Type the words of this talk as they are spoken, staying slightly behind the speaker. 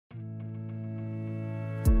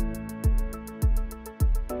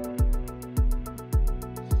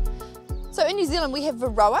So in New Zealand we have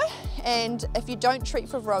Varroa, and if you don't treat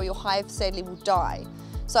for Varroa, your hive sadly will die.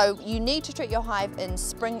 So you need to treat your hive in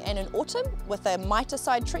spring and in autumn with a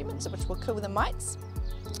miticide treatment, which will kill the mites.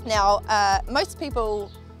 Now, most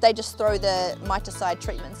people, they just throw the miticide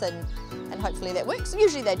treatments in and hopefully that works.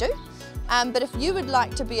 Usually they do. But if you would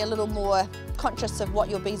like to be a little more conscious of what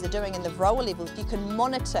your bees are doing in the Varroa levels, you can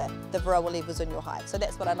monitor the Varroa levels in your hive. So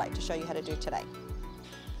that's what I'd like to show you how to do today.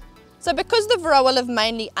 So because the Varroa live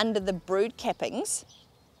mainly under the brood cappings,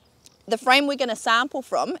 the frame we're going to sample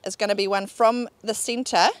from is going to be one from the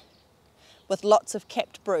centre with lots of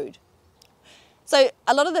capped brood. So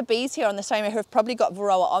a lot of the bees here on this frame have probably got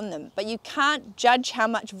Varroa on them, but you can't judge how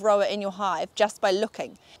much Varroa in your hive just by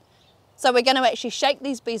looking. So we're going to actually shake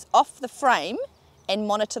these bees off the frame and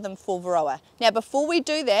monitor them for Varroa. Now before we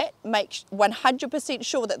do that, make 100%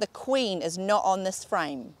 sure that the queen is not on this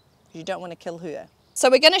frame, because you don't want to kill her. So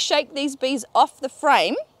we're going to shake these bees off the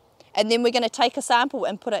frame, and then we're going to take a sample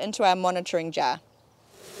and put it into our monitoring jar.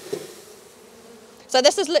 So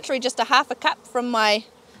this is literally just a half a cup from my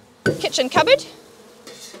kitchen cupboard.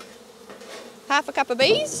 Half a cup of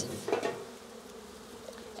bees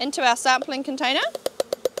into our sampling container.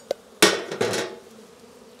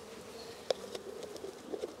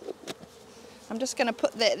 I'm just going to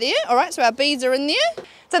put that there. Alright, so our bees are in there.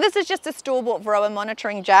 So this is just a store-bought Varroa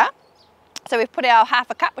monitoring jar. So we've put our half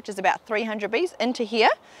a cup, which is about 300 bees, into here,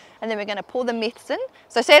 and then we're going to pour the medicine.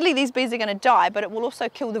 So sadly these bees are going to die, but it will also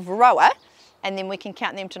kill the Varroa, and then we can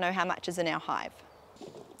count them to know how much is in our hive.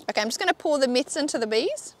 Okay, I'm just going to pour the medicine to the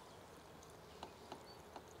bees.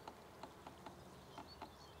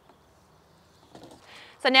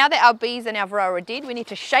 So now that our bees and our Varroa are dead, we need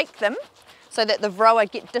to shake them so that the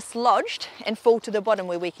Varroa get dislodged and fall to the bottom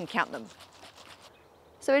where we can count them.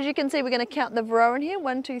 So as you can see, we're going to count the Varroa in here.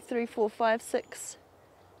 1, 2, 3, 4, 5, 6,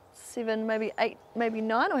 7, maybe 8, maybe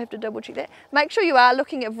 9. I'll have to double check that. Make sure you are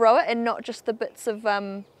looking at Varroa and not just the bits of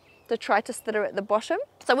detritus that are at the bottom.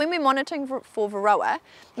 So when we're monitoring for Varroa,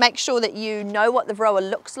 make sure that you know what the Varroa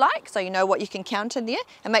looks like, so you know what you can count in there,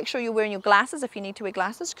 and make sure you're wearing your glasses if you need to wear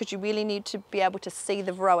glasses, because you really need to be able to see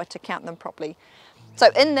the Varroa to count them properly. So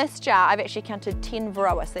in this jar, I've actually counted 10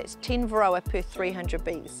 Varroa, so that's 10 Varroa per 300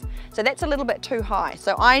 bees. So that's a little bit too high.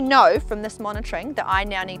 So I know from this monitoring that I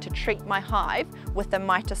now need to treat my hive with a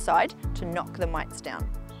miticide to knock the mites down.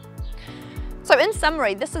 So in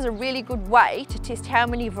summary, this is a really good way to test how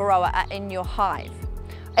many Varroa are in your hive.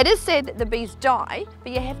 It is said that the bees die,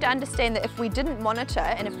 but you have to understand that if we didn't monitor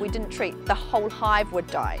and if we didn't treat, the whole hive would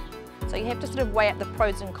die. So you have to sort of weigh up the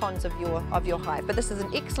pros and cons of your hive. But this is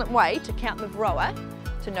an excellent way to count the Varroa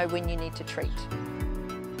to know when you need to treat.